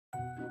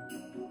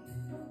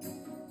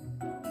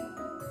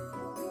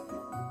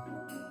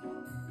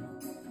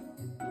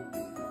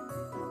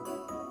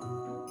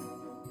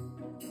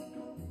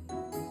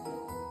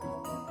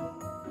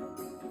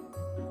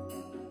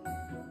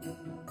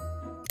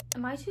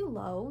Am I too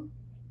low?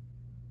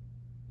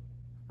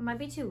 I might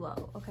be too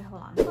low. Okay,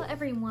 hold on. Hello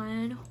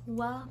everyone,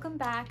 welcome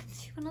back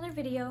to another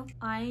video.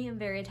 I am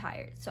very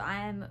tired, so I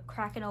am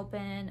cracking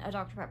open a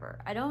Dr. Pepper.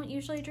 I don't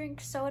usually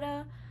drink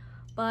soda,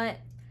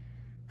 but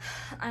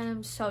I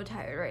am so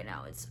tired right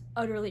now. It's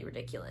utterly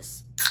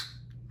ridiculous.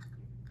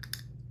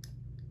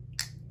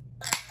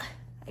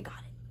 I got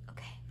it.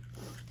 Okay.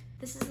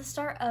 This is the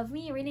start of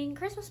me reading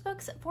Christmas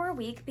books for a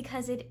week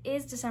because it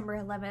is December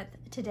 11th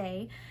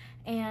today.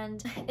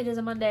 And it is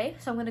a Monday,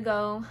 so I'm gonna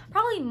go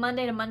probably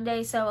Monday to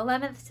Monday, so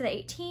 11th to the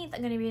 18th.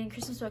 I'm gonna be reading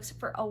Christmas books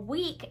for a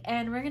week,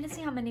 and we're gonna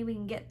see how many we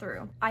can get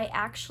through. I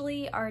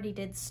actually already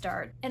did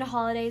start In the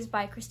Holidays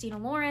by Christina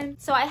Lauren.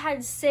 So I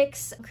had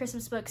 6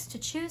 Christmas books to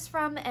choose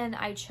from, and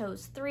I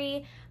chose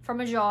 3 from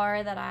a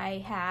jar that I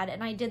had,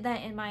 and I did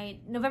that in my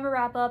November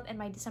wrap up and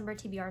my December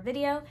TBR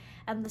video,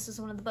 and this is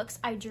one of the books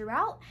I drew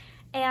out.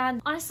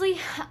 And honestly,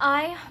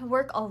 I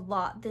work a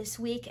lot this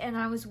week, and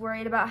I was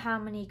worried about how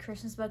many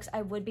Christmas books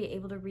I would be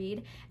able to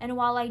read. And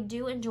while I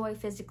do enjoy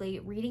physically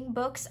reading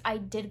books, I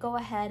did go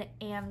ahead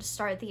and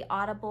start the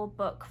Audible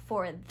book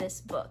for this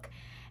book.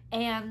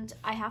 And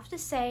I have to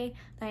say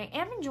that I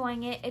am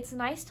enjoying it. It's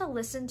nice to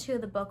listen to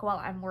the book while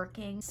I'm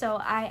working. So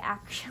I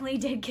actually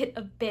did get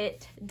a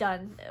bit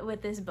done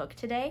with this book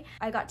today.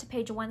 I got to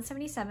page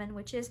 177,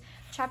 which is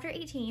chapter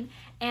 18.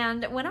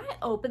 And when I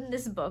opened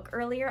this book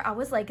earlier, I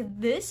was like,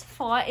 this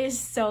font is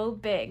so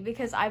big,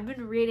 because I've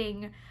been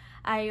reading,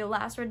 I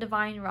last read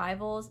Divine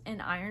Rivals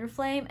and Iron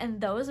Flame, and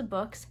those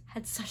books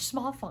had such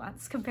small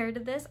fonts compared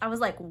to this. I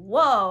was like,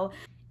 whoa.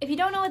 If you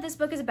don't know what this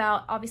book is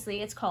about, obviously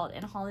it's called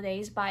In the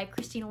Holidays by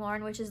Christina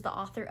Lauren, which is the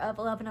author of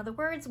Love and Other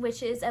Words,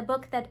 which is a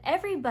book that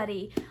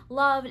everybody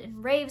loved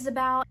and raves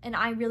about, and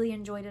I really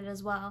enjoyed it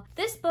as well.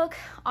 This book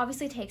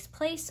obviously takes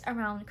place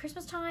around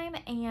Christmas time,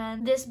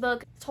 and this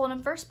book is told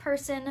in first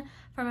person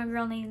from a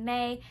girl named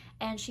May,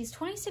 and she's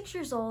 26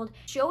 years old.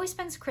 She always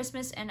spends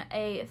Christmas in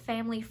a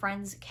family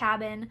friend's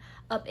cabin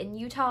up in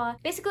Utah.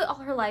 Basically all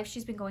her life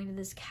she's been going to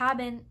this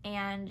cabin,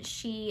 and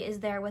she is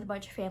there with a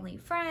bunch of family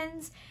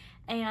friends,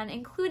 and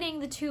including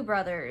the 2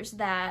 brothers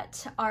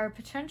that are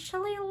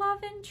potentially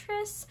love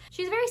interests.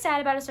 She's very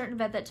sad about a certain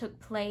event that took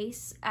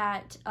place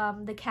at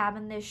the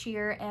cabin this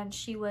year, and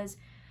she was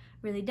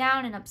really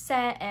down and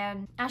upset,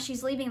 and as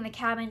she's leaving the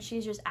cabin,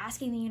 she's just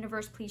asking the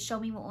universe, please show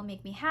me what will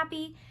make me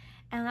happy.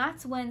 And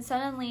that's when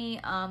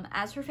suddenly,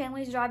 as her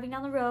family's driving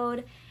down the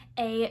road,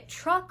 a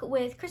truck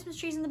with Christmas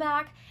trees in the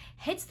back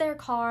hits their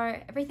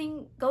car,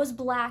 everything goes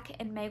black,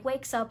 and Meg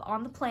wakes up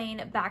on the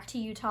plane back to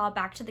Utah,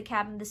 back to the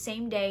cabin the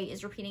same day,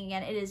 is repeating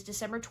again. It is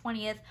December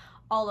 20th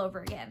all over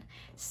again.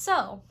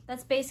 So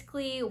that's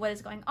basically what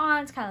is going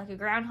on. It's kind of like a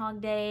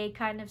Groundhog Day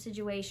kind of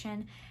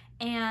situation.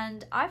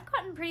 And I've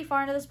gotten pretty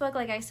far into this book.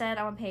 Like I said,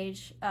 I'm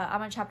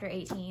on chapter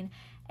 18.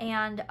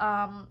 And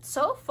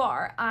so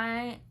far,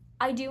 I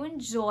do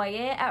enjoy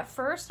it. At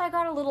first, I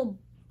got a little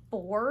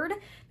bored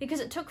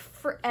because it took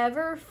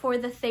forever for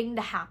the thing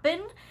to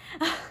happen.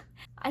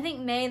 I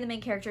think May, the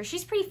main character,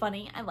 she's pretty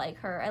funny. I like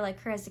her. I like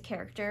her as a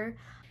character.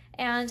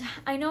 And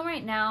I know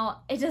right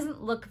now it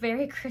doesn't look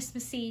very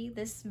Christmassy,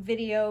 this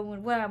video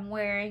and what I'm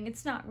wearing.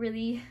 It's not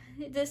really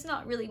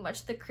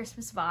much the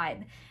Christmas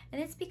vibe.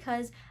 And it's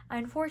because I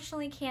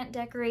unfortunately can't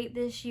decorate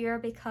this year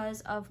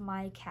because of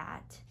my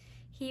cat.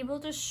 He will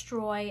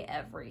destroy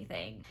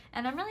everything.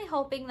 And I'm really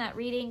hoping that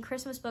reading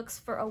Christmas books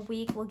for a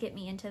week will get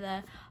me into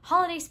the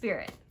holiday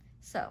spirit.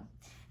 So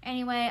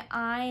anyway,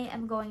 I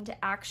am going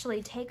to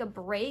actually take a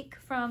break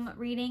from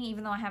reading,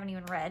 even though I haven't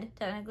even read,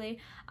 technically.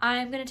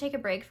 I'm going to take a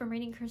break from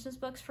reading Christmas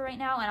books for right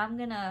now, and I'm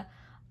going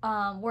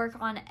to work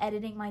on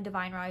editing my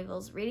Divine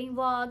Rivals reading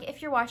vlog.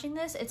 If you're watching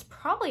this, it's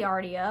probably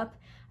already up.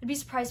 I'd be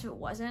surprised if it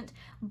wasn't,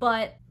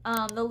 but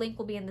the link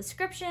will be in the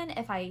description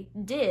if I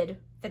did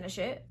finish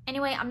it.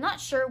 Anyway, I'm not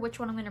sure which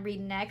one I'm going to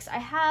read next. I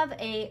have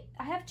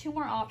 2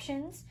 more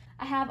options.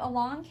 I have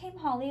Along Came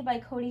Holly by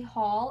Cody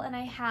Hall, and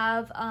I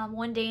have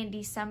One Day in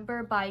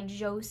December by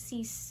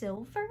Josie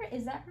Silver.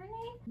 Is that her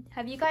name?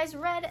 Have you guys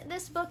read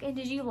this book, and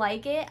did you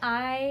like it?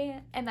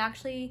 I am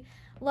actually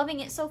loving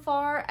it so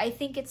far. I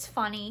think it's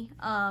funny.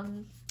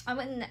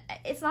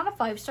 It's not a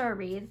 5-star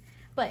read,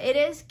 but it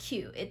is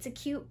cute. It's a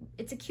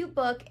cute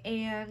book,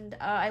 and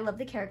I love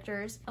the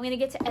characters. I'm gonna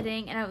get to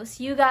editing, and I will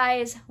see you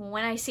guys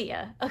when I see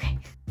ya. Okay.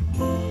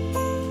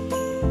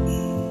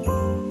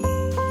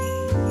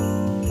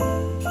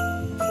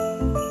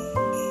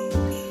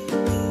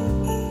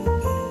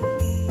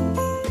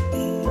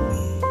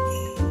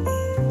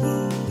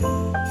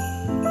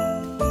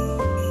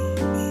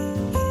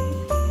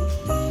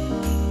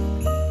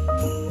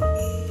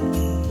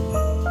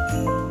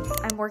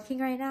 I'm working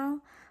right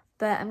now,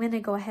 but I'm going to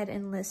go ahead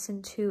and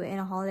listen to In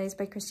the Holidays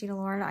by Christina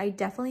Lauren. I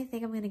definitely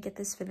think I'm going to get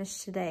this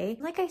finished today.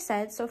 Like I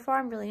said, so far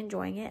I'm really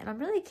enjoying it, and I'm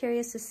really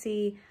curious to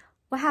see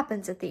what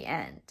happens at the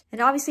end.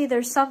 And obviously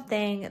there's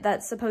something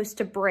that's supposed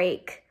to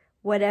break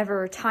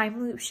whatever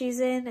time loop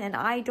she's in, and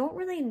I don't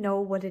really know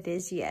what it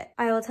is yet.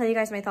 I will tell you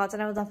guys my thoughts,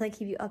 and I will definitely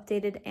keep you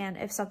updated, and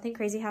if something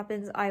crazy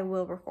happens, I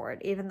will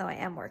record, even though I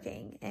am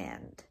working,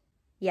 and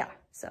yeah,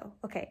 so,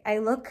 okay, I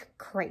look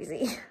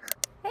crazy.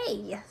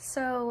 Hey,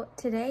 so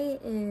today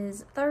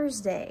is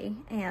Thursday,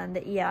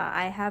 and yeah,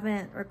 I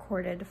haven't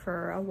recorded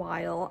for a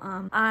while.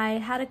 I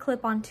had a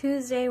clip on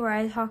Tuesday where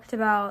I talked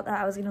about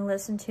that I was gonna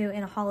listen to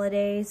In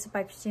Holidays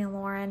by Christina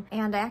Lauren,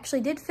 and I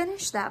actually did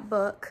finish that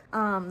book,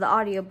 the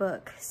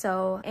audiobook.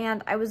 So,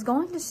 and I was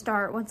going to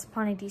start Once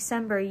Upon a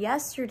December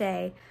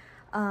yesterday,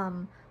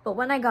 but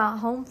when I got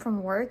home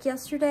from work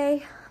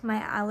yesterday, my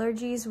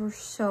allergies were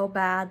so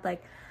bad,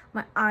 like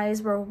my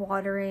eyes were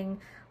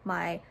watering,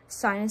 my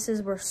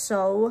sinuses were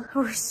so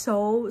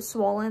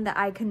swollen that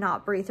I could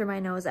not breathe through my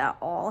nose at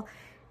all.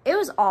 It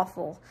was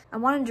awful. I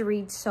wanted to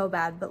read so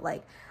bad, but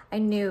like I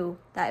knew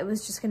that it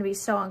was just gonna be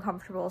so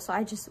uncomfortable. So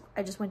I just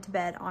went to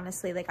bed,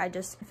 honestly. Like I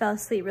fell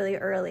asleep really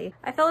early.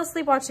 I fell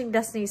asleep watching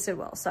Destiny's So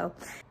Well. So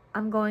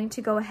I'm going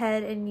to go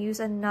ahead and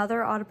use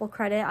another Audible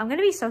credit. I'm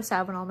gonna be so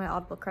sad when all my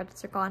Audible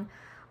credits are gone.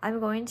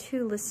 I'm going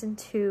to listen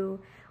to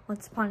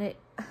Once Upon a...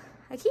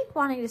 I keep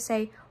wanting to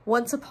say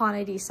Once Upon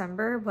a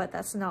December, but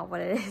that's not what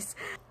it is.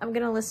 I'm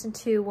gonna listen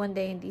to One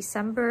Day in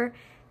December,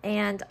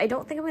 and I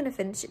don't think I'm gonna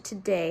finish it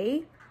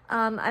today.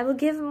 I will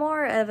give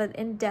more of an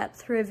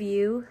in-depth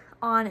review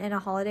on In a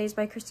Holidays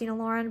by Christina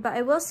Lauren, but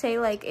I will say,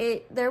 like,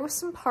 there was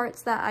some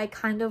parts that I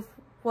kind of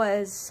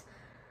was...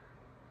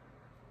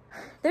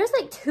 There's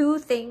like 2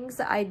 things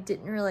that I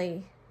didn't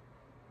really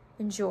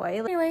enjoy.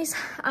 Anyways,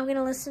 I'm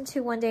gonna listen to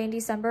One Day in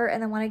December,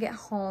 and then when I get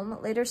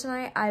home later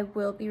tonight, I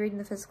will be reading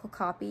the physical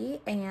copy,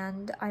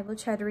 and I will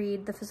try to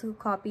read the physical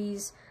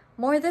copies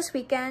more this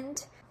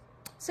weekend.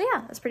 So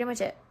yeah, that's pretty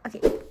much it. Okay.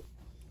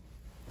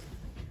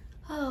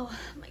 Oh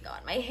my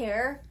god, my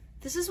hair.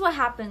 This is what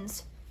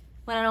happens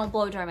when I don't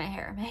blow dry my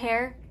hair. My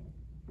hair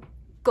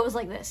goes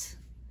like this.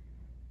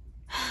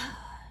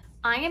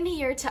 I am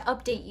here to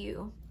update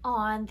you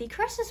on the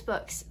Christmas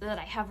books that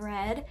I have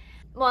read.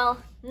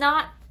 Well,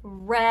 not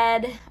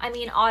read, I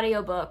mean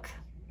audiobook.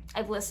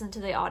 I've listened to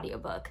the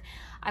audiobook.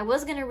 I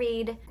was gonna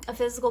read a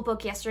physical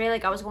book yesterday,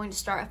 like I was going to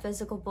start a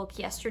physical book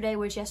yesterday,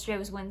 which yesterday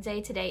was Wednesday,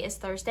 today is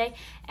Thursday,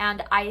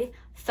 and I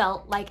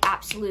felt like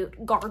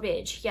absolute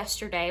garbage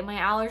yesterday. My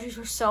allergies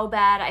were so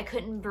bad, I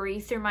couldn't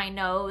breathe through my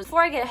nose.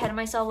 Before I get ahead of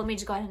myself, let me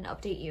just go ahead and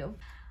update you.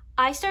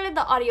 I started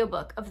the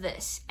audiobook of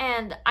this,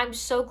 and I'm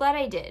so glad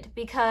I did,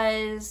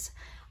 because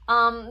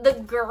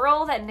the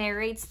girl that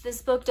narrates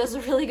this book does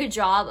a really good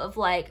job of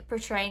like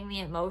portraying the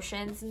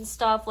emotions and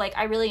stuff. Like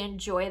I really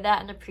enjoyed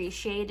that and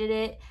appreciated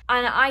it.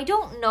 And I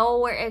don't know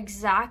where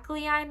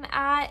exactly I'm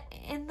at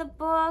in the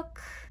book.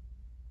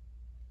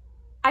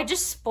 I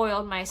just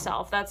spoiled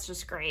myself. That's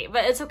just great,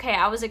 but it's okay.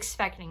 I was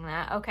expecting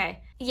that.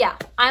 Okay. Yeah,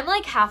 I'm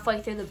like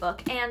halfway through the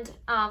book, and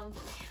how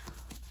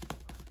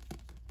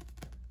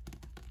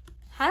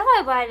do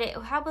I write it?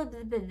 How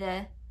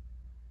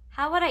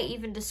would I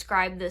even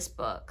describe this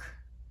book?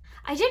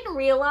 I didn't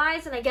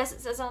realize, and I guess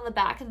it says on the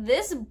back,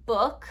 this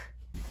book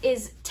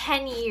is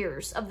 10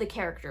 years of the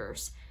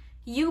characters.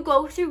 You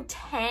go through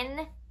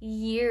 10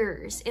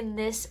 years in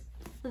this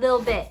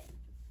little bit.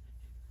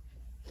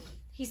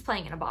 He's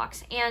playing in a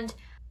box. And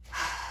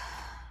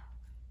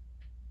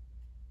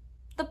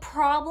the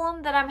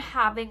problem that I'm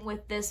having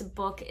with this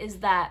book is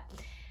that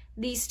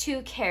these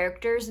 2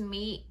 characters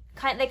meet,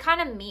 they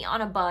kind of meet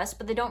on a bus,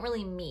 but they don't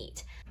really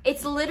meet.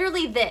 It's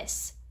literally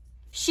this.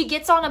 She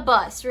gets on a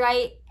bus,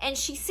 right? And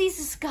she sees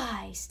this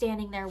guy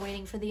standing there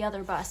waiting for the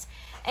other bus.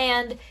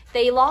 And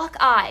they lock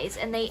eyes,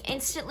 and they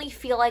instantly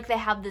feel like they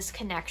have this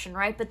connection,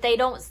 right? But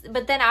then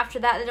after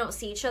that, they don't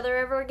see each other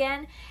ever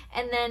again.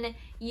 And then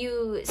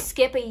you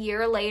skip a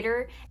year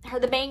later,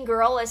 the main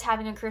girl is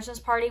having a Christmas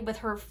party with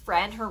her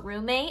friend, her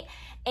roommate.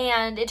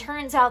 And it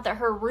turns out that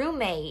her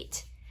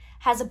roommate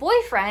has a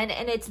boyfriend,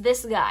 and it's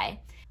this guy.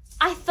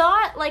 I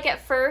thought, like,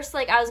 at first,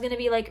 like, I was gonna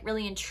be, like,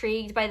 really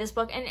intrigued by this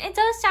book, and it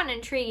does sound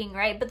intriguing,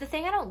 right? But the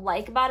thing I don't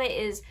like about it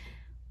is,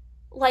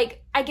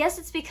 like, I guess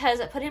it's because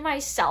putting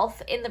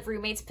myself in the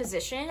roommate's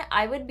position,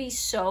 I would be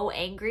so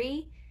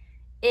angry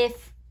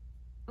if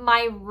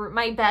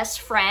my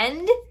best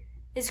friend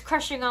is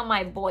crushing on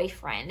my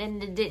boyfriend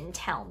and it didn't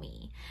tell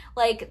me.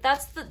 Like,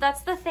 that's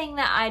the thing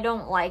that I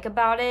don't like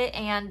about it,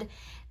 and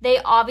they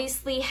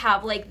obviously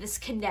have, like, this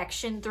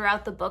connection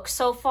throughout the book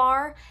so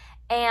far,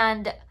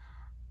 and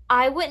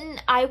I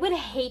would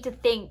hate to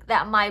think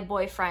that my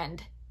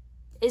boyfriend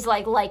is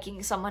like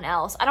liking someone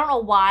else. I don't know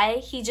why.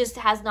 He just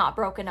has not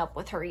broken up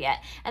with her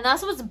yet. And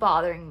that's what's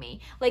bothering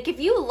me. Like, if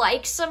you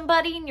like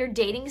somebody and you're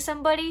dating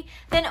somebody,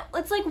 then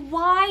it's like,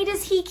 why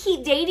does he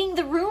keep dating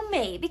the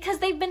roommate? Because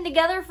they've been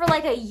together for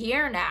like a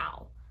year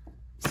now.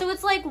 So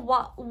it's like,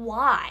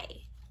 why?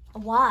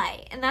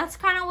 Why? And that's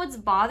kind of what's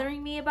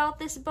bothering me about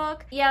this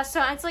book. Yeah,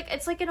 so it's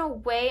like in a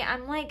way,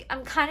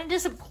 I'm kind of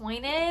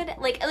disappointed.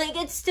 Like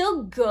it's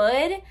still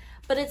good,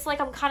 but it's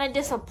like I'm kind of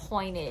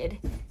disappointed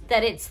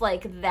that it's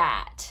like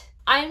that.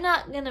 I'm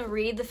not gonna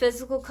read the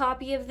physical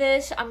copy of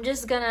this. I'm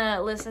just gonna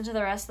listen to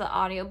the rest of the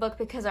audiobook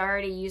because I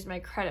already used my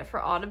credit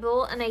for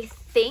Audible. And I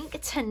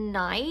think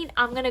tonight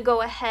I'm gonna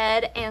go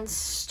ahead and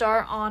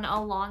start on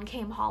Along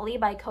Came Holly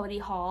by Cody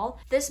Hall.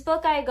 This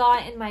book I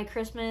got in my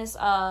Christmas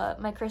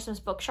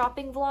book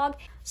shopping vlog.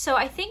 So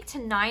I think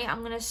tonight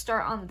I'm gonna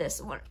start on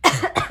this one.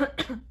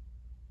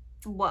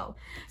 Whoa.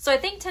 So I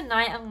think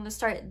tonight I'm gonna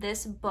start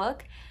this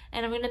book,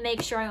 and I'm gonna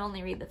make sure I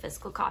only read the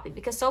physical copy,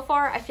 because so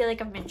far I feel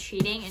like I've been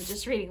cheating and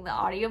just reading the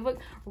audiobooks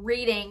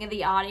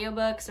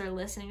or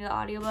listening to the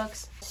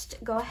audiobooks.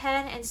 Just go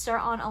ahead and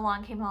start on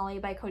Along Came Holly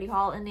by Cody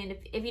Hall. And then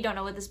if you don't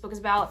know what this book is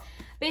about,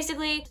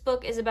 basically this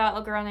book is about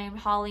a girl named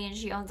Holly, and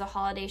she owns a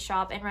holiday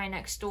shop, and right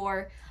next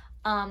door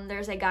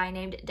there's a guy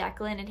named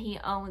Declan, and he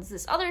owns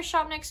this other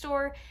shop next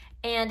door,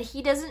 and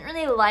he doesn't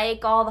really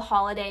like all the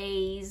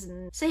holidays,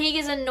 and so he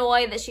gets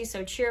annoyed that she's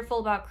so cheerful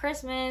about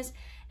Christmas,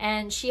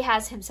 and she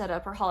has him set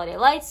up her holiday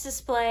lights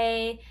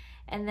display,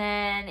 and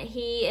then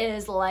he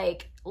is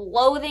like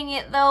loathing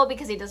it though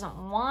because he doesn't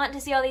want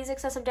to see all these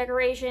excessive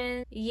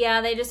decorations.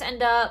 Yeah, they just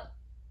end up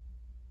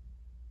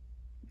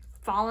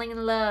falling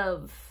in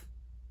love.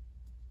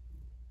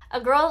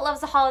 A girl that loves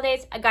the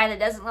holidays, a guy that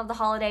doesn't love the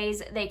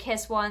holidays, they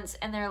kiss once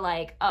and they're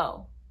like,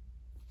 oh,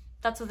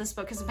 that's what this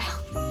book is about.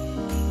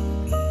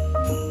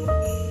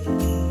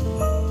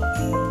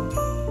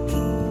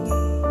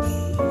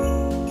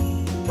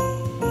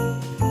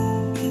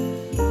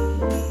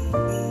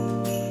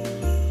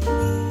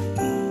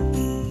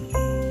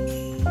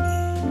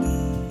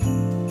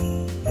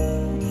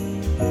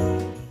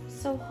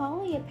 So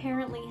Holly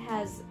apparently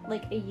has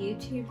like a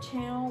YouTube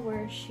channel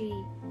where she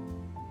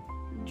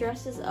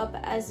dresses up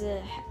as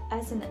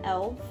an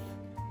elf,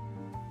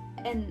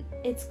 and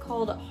it's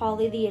called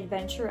Holly the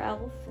Adventure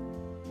Elf,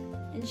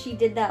 and she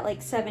did that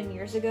like 7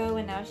 years ago,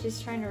 and now she's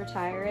trying to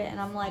retire it,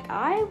 and I'm like,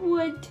 I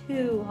would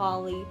too,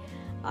 Holly.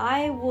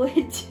 I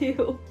would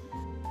too.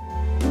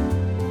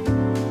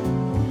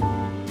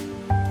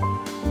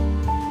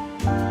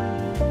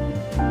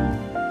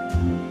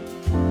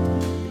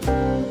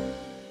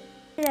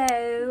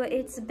 Hello,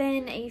 it's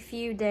been a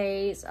few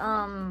days.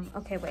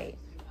 Okay, wait.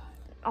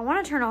 I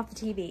want to turn off the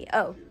TV.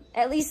 Oh,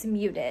 at least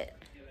mute it.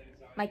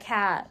 My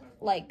cat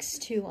likes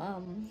to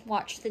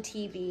watch the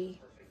TV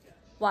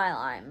while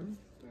I'm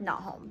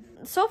not home.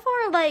 So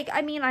far, like,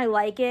 I mean, I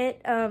like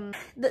it.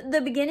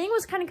 The beginning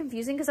was kind of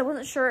confusing because I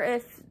wasn't sure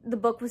if the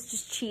book was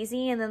just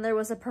cheesy, and then there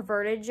was a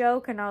perverted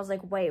joke, and I was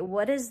like, wait,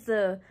 what is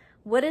the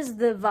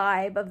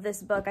vibe of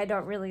this book? I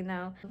don't really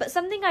know. But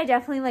something I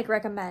definitely like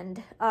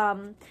recommend.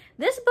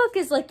 This book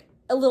is like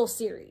a little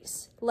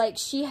series. Like,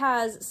 she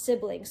has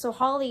siblings. So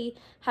Holly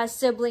has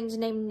siblings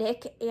named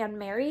Nick and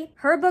Mary.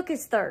 Her book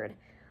is third.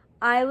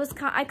 I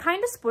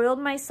kind of spoiled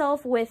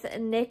myself with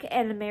Nick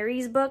and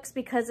Mary's books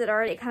because it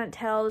already kind of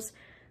tells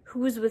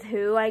who's with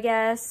who, I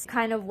guess,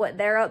 kind of what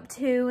they're up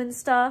to and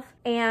stuff.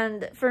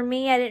 And for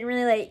me, I didn't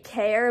really like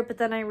care, but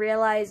then I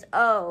realized,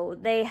 oh,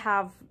 they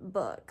have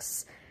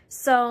books.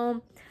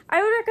 So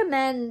I would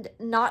recommend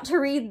not to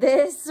read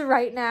this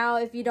right now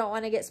if you don't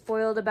want to get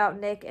spoiled about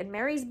Nick and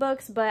Mary's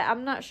books, but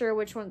I'm not sure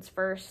which one's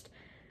first.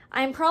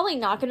 I'm probably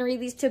not going to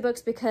read these two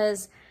books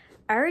because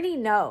I already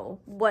know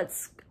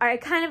I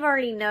kind of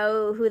already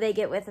know who they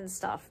get with and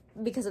stuff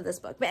because of this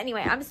book. But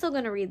anyway, I'm still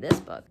going to read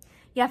this book.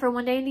 Yeah, for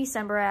one day in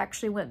December, I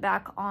actually went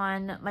back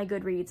on my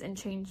Goodreads and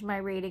changed my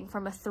rating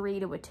from a 3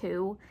 to a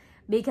 2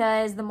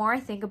 because the more I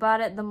think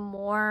about it, the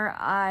more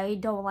I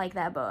don't like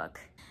that book.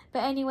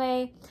 But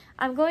anyway,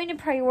 I'm going to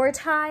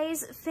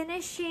prioritize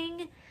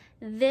finishing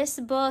this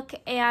book,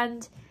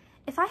 and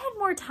if I had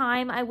more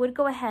time, I would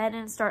go ahead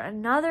and start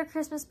another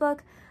Christmas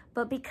book,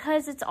 but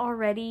because it's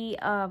already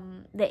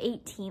the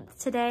 18th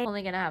today, I'm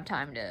only gonna have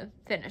time to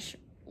finish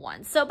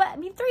one. So, but I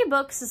mean, 3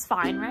 books is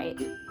fine, right?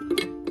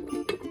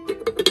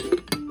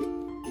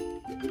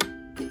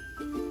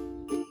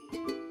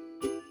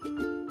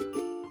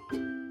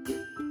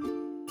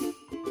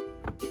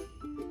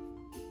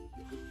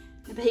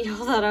 I bet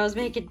y'all thought I was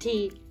making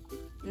tea.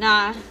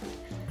 Nah.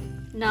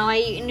 No, I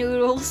eat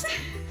noodles.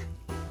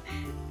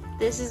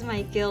 This is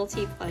my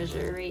guilty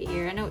pleasure right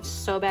here. I know it's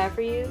so bad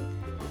for you,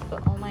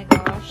 but oh my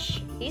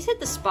gosh. These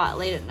hit the spot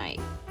late at night.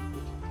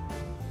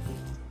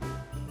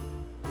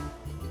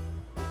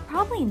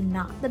 Probably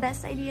not the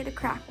best idea to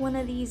crack one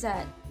of these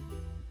at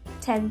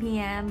 10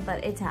 p.m.,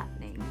 but it's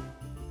happening.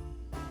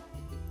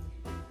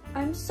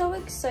 I'm so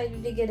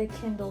excited to get a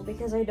Kindle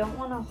because I don't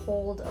want to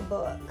hold a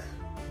book.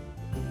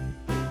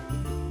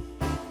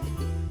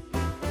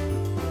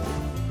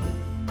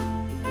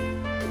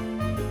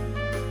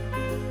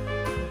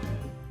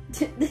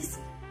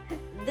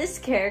 This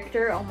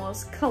character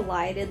almost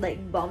collided,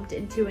 like bumped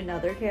into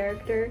another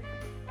character,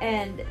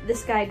 and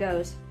this guy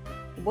goes,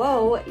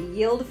 "Whoa,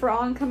 yield for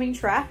oncoming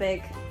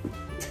traffic."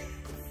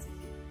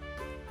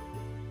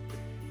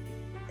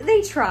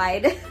 They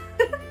tried.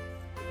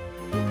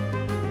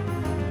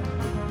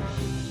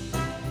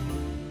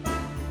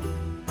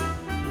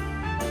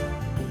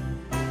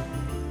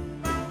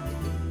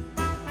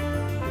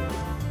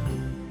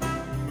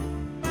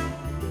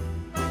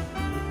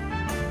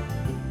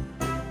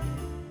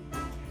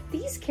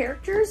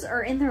 characters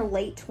are in their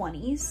late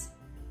 20s.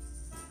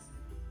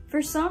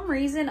 For some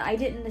reason, I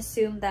didn't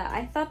assume that.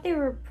 I thought they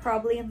were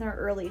probably in their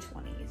early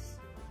 20s.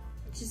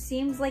 It just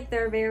seems like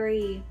they're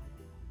very,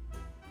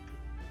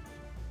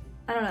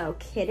 I don't know,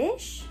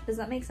 kiddish? Does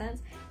that make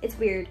sense? It's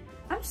weird.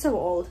 I'm so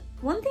old.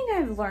 One thing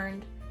I've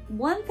learned,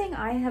 one thing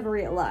I have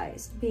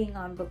realized being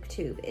on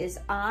booktube is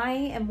I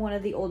am one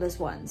of the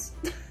oldest ones.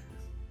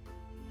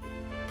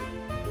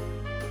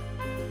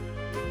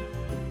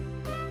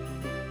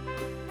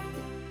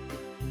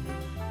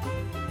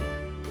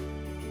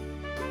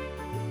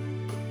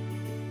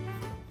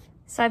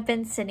 So I've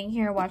been sitting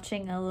here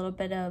watching a little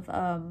bit of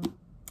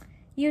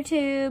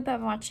YouTube.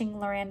 I'm watching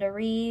Loranda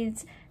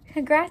Reads.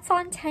 Congrats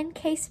on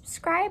 10K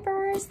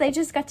subscribers. They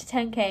just got to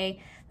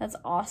 10K. That's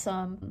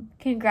awesome.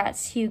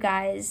 Congrats to you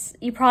guys.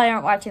 You probably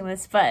aren't watching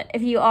this, but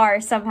if you are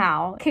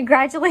somehow,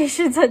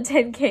 congratulations on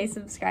 10K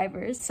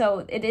subscribers.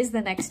 So it is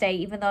the next day,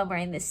 even though I'm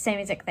wearing this same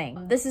exact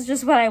thing. This is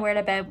just what I wear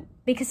to bed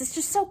because it's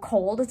just so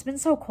cold. It's been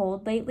so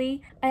cold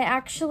lately. I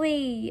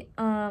actually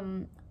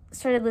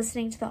started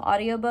listening to the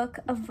audiobook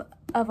of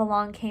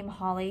Along Came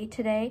Holly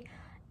today,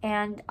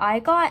 and I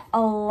got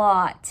a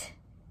lot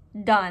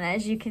done,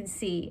 as you can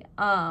see.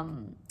 I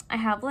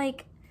have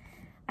like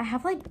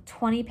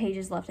 20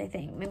 pages left, I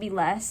think. Maybe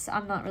less.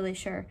 I'm not really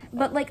sure.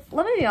 But like,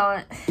 let me be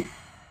honest.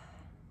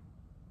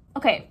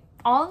 Okay,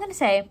 all I'm gonna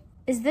say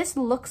is this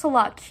looks a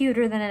lot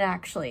cuter than it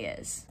actually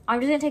is. I'm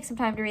just gonna take some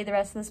time to read the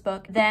rest of this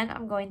book. Then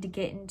I'm going to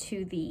get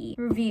into the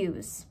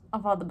reviews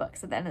of all the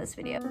books at the end of this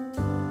video.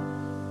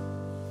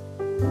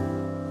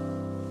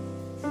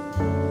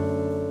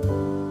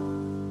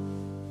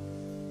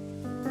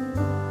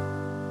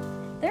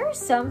 There are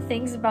some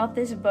things about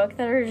this book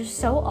that are just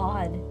so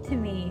odd to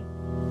me.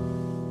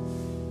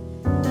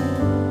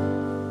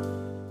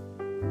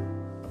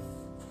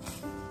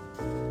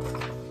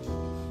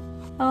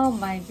 Oh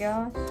my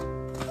gosh.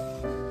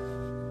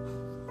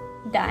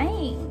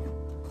 Dang.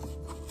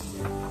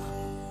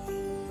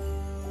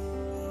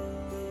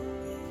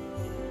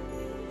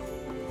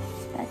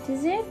 That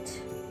is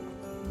it.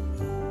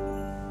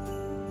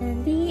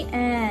 And the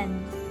end.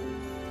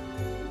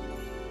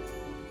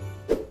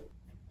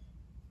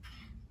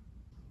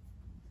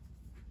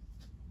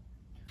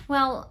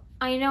 Well,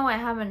 I know I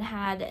haven't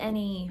had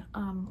any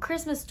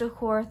Christmas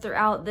decor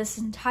throughout this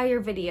entire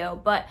video,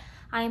 but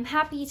I am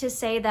happy to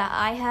say that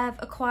I have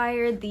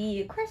acquired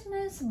the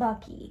Christmas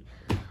Bucky.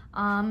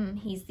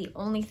 He's the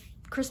only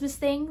Christmas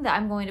thing that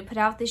I'm going to put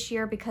out this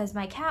year because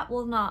my cat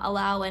will not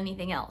allow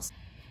anything else.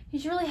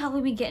 He's really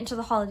helping me get into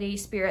the holiday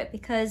spirit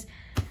because,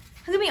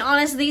 to be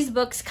honest, these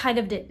books kind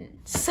of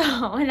didn't. So,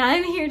 and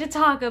I'm here to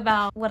talk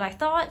about what I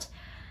thought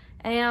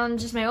and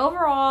just my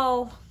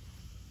overall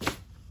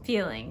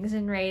feelings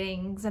and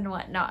ratings and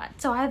whatnot.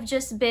 So I've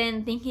just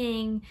been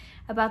thinking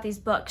about these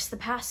books the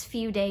past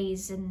few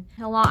days, and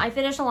I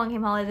finished Along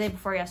Came Holly the day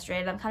before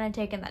yesterday, and I'm kind of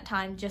taking that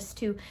time just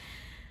to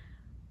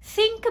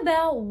think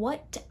about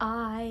what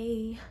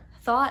I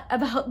thought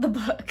about the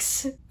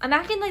books. I'm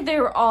acting like they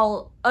were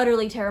all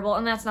utterly terrible,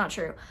 and that's not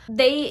true.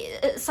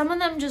 Some of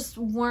them just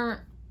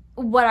weren't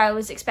what I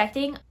was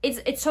expecting.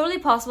 It's totally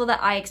possible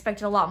that I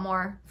expected a lot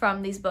more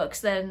from these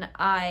books than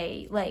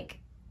I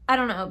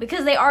don't know,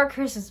 because they are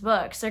Christmas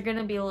books. They're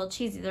gonna be a little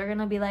cheesy. They're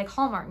gonna be like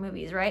Hallmark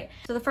movies, right?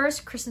 So the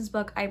first Christmas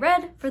book I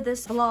read for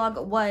this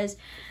vlog was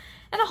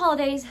In the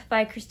Holidays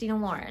by Christina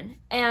Lauren.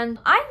 And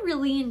I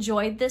really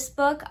enjoyed this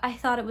book. I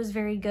thought it was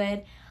very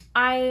good.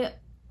 I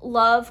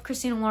love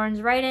Christina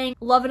Lauren's writing.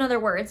 Love in Other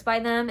Words by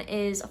them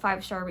is a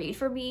 5-star read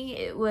for me.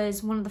 It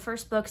was one of the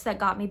first books that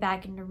got me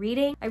back into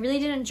reading. I really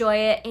did enjoy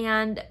it,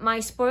 and my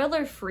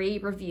spoiler-free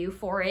review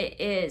for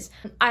it is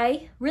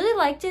I really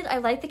liked it. I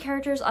liked the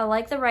characters. I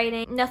liked the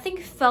writing. Nothing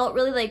felt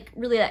really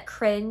that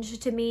cringe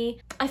to me.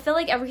 I feel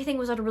like everything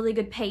was at a really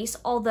good pace,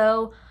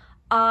 although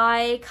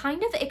I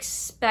kind of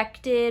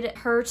expected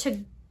her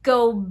to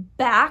go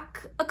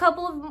back a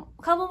couple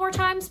more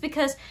times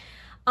because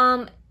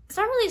it's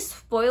not really a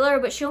spoiler,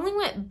 but she only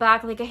went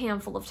back like a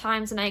handful of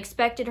times, and I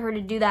expected her to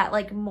do that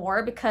like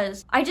more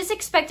because I just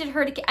expected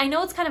her to, I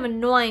know it's kind of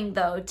annoying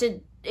though,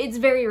 it's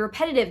very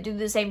repetitive to do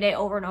the same day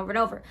over and over and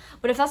over,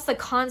 but if that's the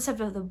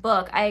concept of the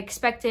book, I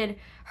expected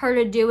her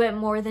to do it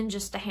more than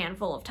just a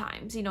handful of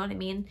times, you know what I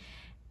mean?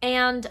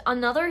 And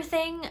another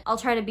thing, I'll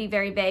try to be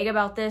very vague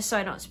about this so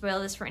I don't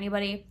spoil this for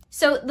anybody.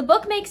 So the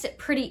book makes it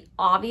pretty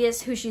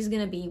obvious who she's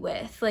gonna be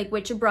with, like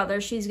which brother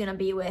she's gonna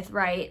be with,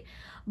 right?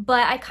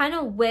 But I kind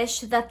of wish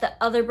that the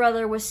other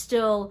brother was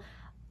still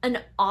an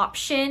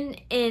option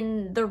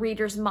in the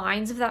reader's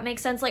minds, if that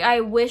makes sense. Like, I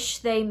wish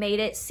they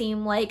made it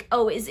seem like,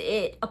 oh, is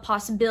it a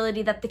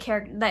possibility that the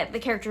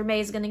character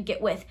May is gonna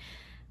get with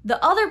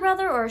the other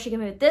brother, or is she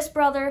gonna be with this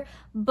brother?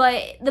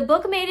 But the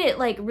book made it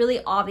like really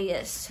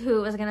obvious who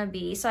it was gonna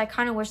be. So I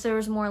kind of wish there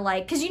was more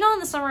like, because you know in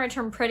The Summer I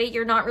Turned Pretty,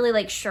 you're not really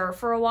like sure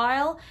for a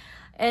while.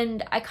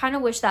 And I kind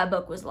of wish that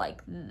book was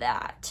like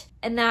that.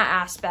 In that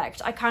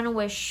aspect, I kind of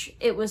wish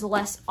it was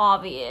less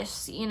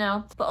obvious, you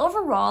know? But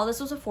overall, this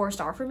was a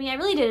 4-star for me. I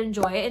really did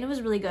enjoy it, and it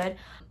was really good.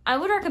 I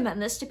would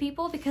recommend this to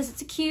people because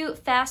it's a cute,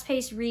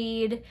 fast-paced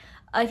read.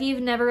 If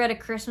you've never read a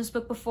Christmas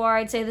book before,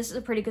 I'd say this is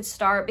a pretty good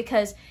start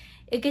because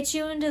it gets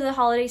you into the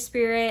holiday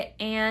spirit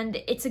and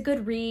it's a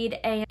good read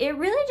and it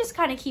really just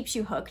kind of keeps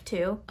you hooked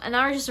too. And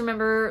I just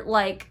remember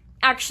like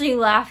actually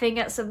laughing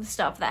at some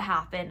stuff that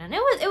happened and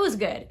it was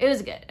good. It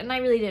was good and I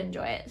really did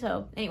enjoy it.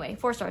 So anyway,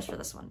 4 stars for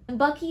this one. And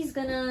Bucky's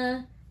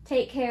gonna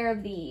take care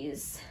of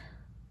these.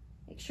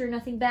 Make sure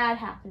nothing bad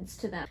happens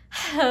to them.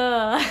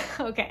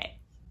 Okay.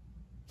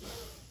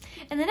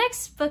 And the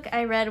next book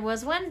I read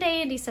was One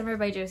Day in December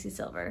by Josie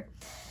Silver.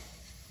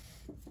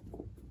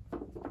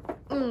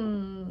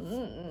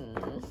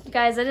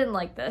 Guys, I didn't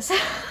like this.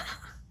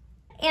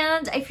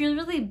 And I feel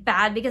really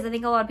bad because I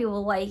think a lot of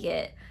people like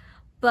it.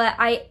 But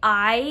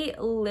I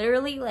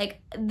literally,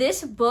 like,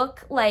 this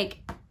book, like,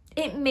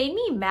 it made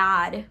me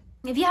mad.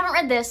 If you haven't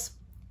read this,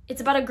 it's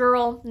about a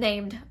girl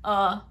named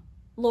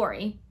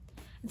Lori.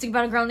 It's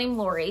about a girl named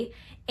Lori,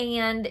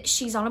 and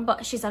she's on a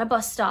bus. She's at a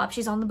bus stop.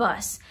 She's on the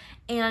bus,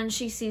 and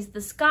she sees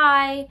this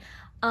guy,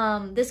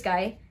 and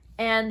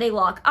they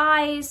lock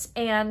eyes.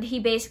 And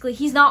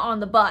he's not on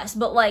the bus,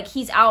 but like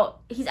he's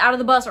out of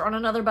the bus or on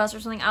another bus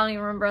or something. I don't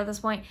even remember at this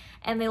point.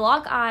 And they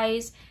lock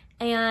eyes,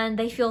 and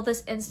they feel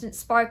this instant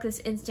spark, this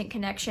instant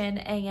connection.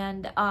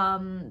 And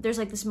there's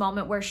like this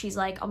moment where she's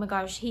like, oh my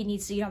gosh, he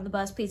needs to get on the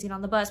bus. Please get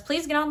on the bus.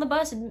 Please get on the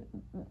bus.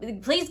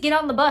 Please get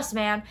on the bus,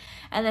 man.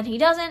 And then he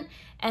doesn't.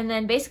 And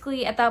then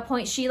basically at that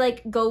point, she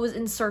like goes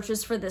and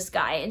searches for this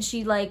guy. And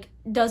she like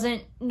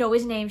doesn't know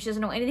his name. She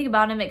doesn't know anything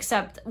about him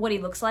except what he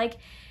looks like.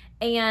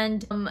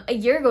 And a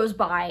year goes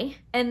by,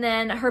 and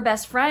then her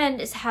best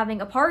friend is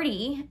having a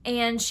party,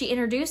 and she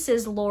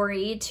introduces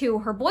Lori to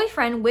her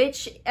boyfriend,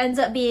 which ends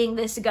up being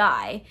this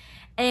guy.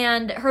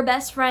 And her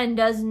best friend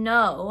does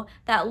know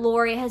that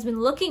Lori has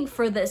been looking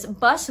for this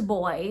bus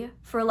boy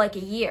for like a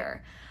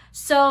year.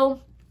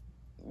 So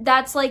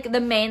that's like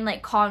the main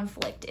like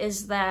conflict,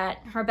 is that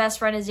her best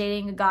friend is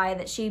dating a guy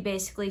that she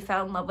basically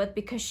fell in love with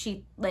because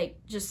she like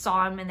just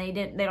saw him and they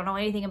don't know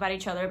anything about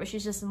each other, but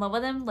she's just in love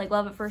with him, like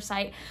love at first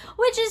sight,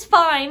 which is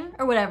fine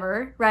or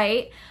whatever,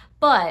 right?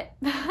 But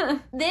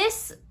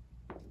this,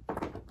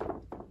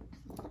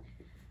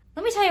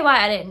 let me tell you why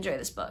I didn't enjoy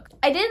this book.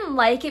 I didn't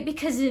like it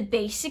because it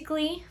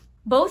basically,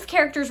 both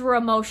characters were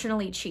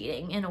emotionally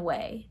cheating in a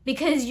way,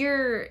 because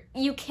you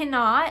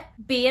cannot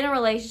be in a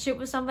relationship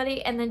with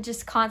somebody and then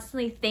just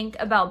constantly think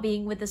about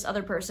being with this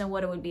other person,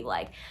 what it would be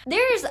like.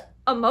 There's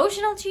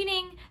emotional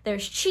cheating,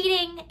 there's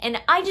cheating,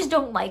 and I just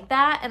don't like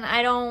that. And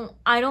I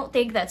don't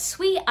think that's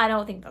sweet. I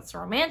don't think that's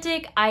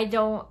romantic.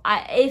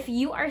 If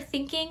you are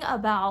thinking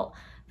about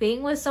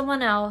being with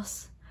someone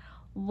else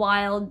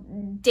while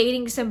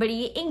dating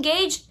somebody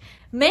engaged,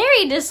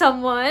 married to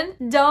someone,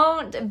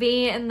 don't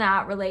be in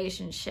that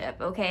relationship,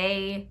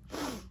 okay?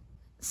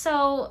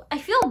 So I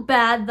feel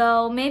bad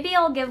though. Maybe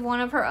I'll give one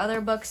of her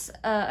other books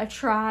a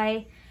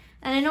try.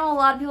 And I know a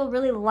lot of people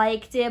really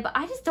liked it, but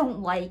I just don't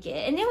like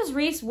it. And it was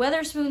Reese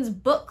Witherspoon's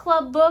book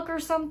club book or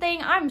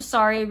something. I'm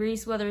sorry,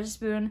 Reese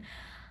Witherspoon.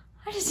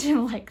 I just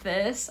didn't like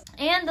this.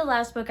 And the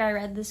last book I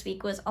read this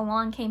week was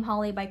Along Came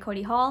Holly by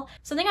Cody Hall.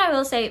 Something I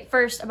will say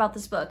first about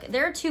this book,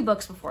 there are 2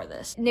 books before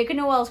this. Nick and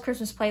Noelle's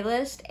Christmas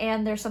Playlist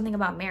and There's Something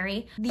About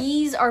Mary.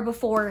 These are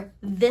before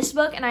this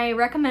book, and I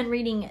recommend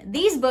reading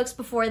these books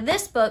before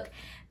this book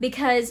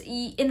because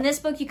in this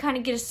book you kind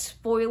of get a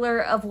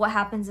spoiler of what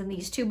happens in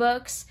these 2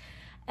 books.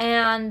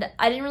 And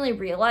I didn't really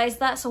realize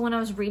that, so when I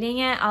was reading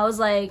it, I was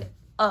like,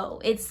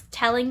 oh, it's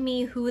telling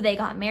me who they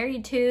got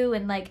married to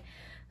and like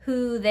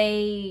who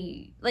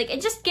they, like,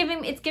 it's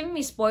giving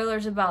me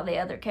spoilers about the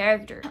other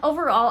character.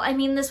 Overall, I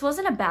mean, this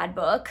wasn't a bad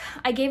book.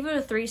 I gave it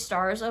a 3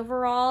 stars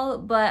overall,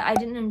 but I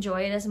didn't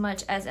enjoy it as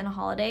much as in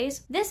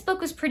Holidays. This book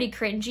was pretty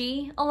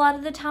cringy a lot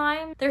of the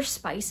time. There's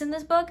spice in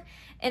this book,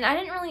 and I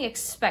didn't really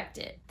expect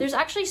it. There's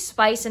actually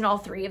spice in all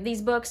 3 of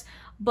these books,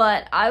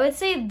 but I would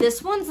say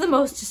this one's the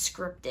most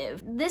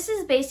descriptive. This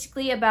is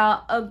basically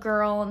about a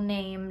girl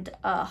named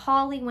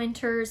Holly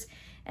Winters,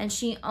 and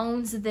she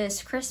owns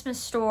this Christmas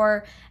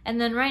store,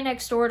 and then right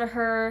next door to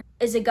her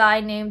is a guy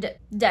named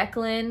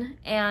Declan,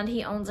 and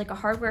he owns like a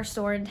hardware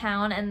store in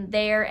town, and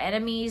they're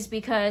enemies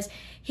because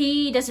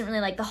he doesn't really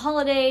like the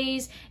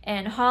holidays,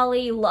 and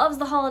Holly loves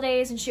the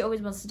holidays, and she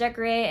always wants to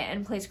decorate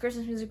and plays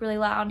Christmas music really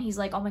loud, and he's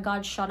like, oh my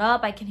god, shut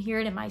up, I can hear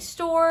it in my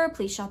store,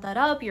 please shut that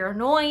up, you're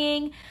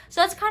annoying.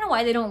 So that's kind of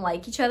why they don't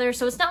like each other.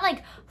 So it's not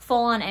like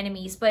full-on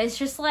enemies, but it's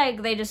just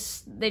like they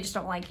just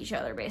don't like each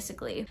other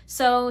basically.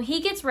 So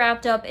he gets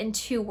wrapped up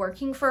into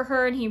working for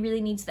her, and he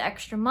really needs the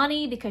extra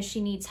money because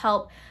she needs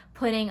help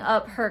putting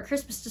up her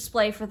Christmas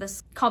display for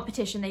this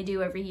competition they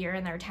do every year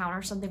in their town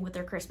or something with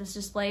their Christmas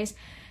displays.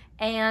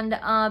 And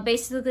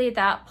basically at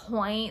that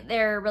point,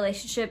 their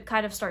relationship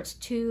kind of starts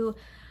to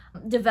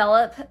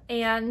develop,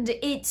 and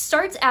it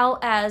starts out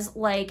as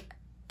like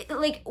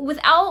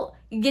without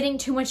getting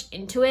too much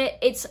into it,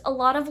 it's a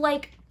lot of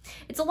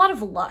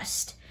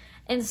lust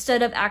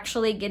instead of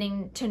actually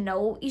getting to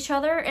know each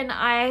other. And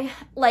I,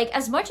 like,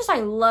 as much as I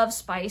love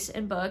spice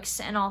in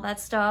books and all that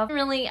stuff,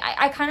 really,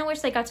 I kind of wish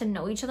they got to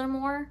know each other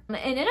more.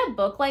 And in a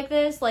book like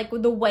this, like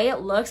with the way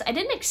it looks, I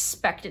didn't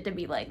expect it to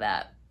be like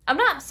that. I'm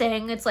not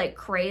saying it's like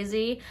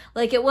crazy.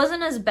 Like it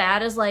wasn't as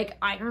bad as like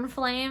Iron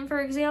Flame, for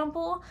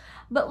example.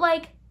 But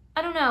like,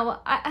 I don't know.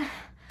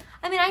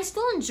 I mean, I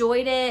still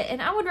enjoyed it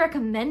and I would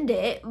recommend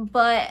it,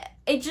 but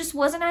it just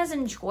wasn't as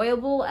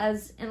enjoyable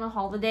as in the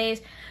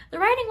holidays. The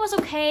writing was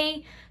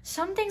okay.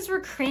 Some things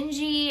were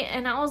cringy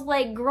and I was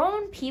like,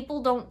 grown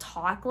people don't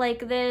talk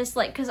like this.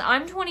 Like, cause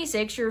I'm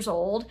 26 years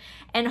old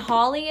and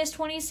Holly is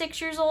 26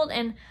 years old,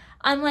 and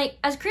I'm like,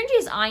 as cringy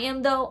as I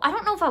am though, I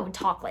don't know if I would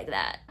talk like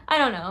that. I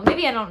don't know.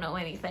 Maybe I don't know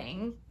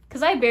anything,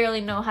 because I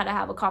barely know how to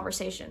have a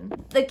conversation.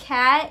 The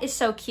cat is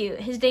so cute.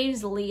 His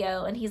name's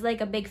Leo, and he's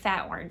like a big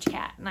fat orange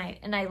cat,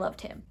 and I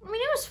loved him. I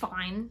mean, it was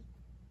fine.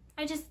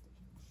 It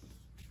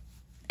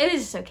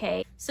was just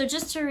okay. So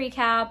just to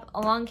recap,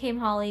 Along Came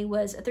Holly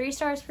was a 3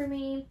 stars for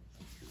me.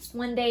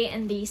 One Day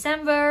in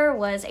December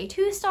was a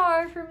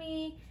 2-star for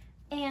me.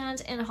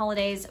 And In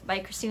Holidays by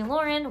Christina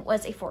Lauren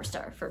was a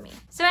 4-star for me.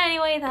 So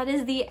anyway, that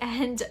is the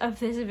end of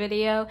this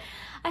video.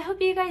 I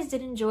hope you guys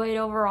did enjoy it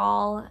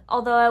overall.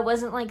 Although it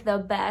wasn't like the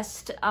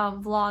best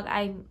vlog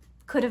I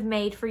could have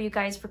made for you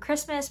guys for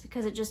Christmas,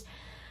 because it just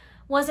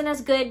wasn't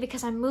as good,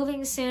 because I'm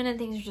moving soon and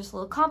things are just a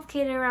little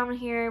complicated around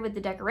here with the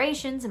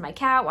decorations and my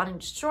cat wanting to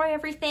destroy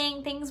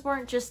everything. Things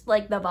weren't just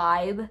like the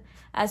vibe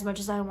as much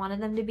as I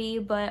wanted them to be.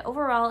 But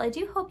overall, I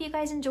do hope you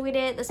guys enjoyed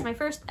it. This is my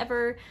first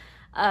ever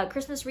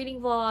Christmas reading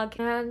vlog,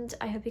 and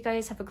I hope you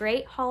guys have a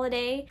great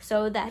holiday.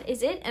 So that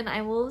is it, and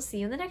I will see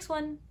you in the next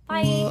one.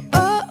 Bye.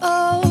 Oh,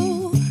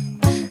 oh,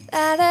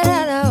 da, da,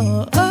 da,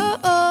 da, oh,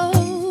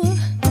 oh,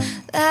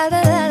 da,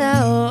 da, da,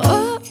 da,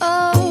 oh,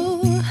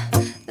 oh,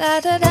 da,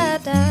 da, da,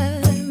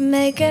 da,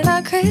 making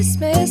our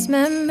Christmas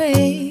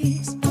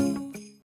memories.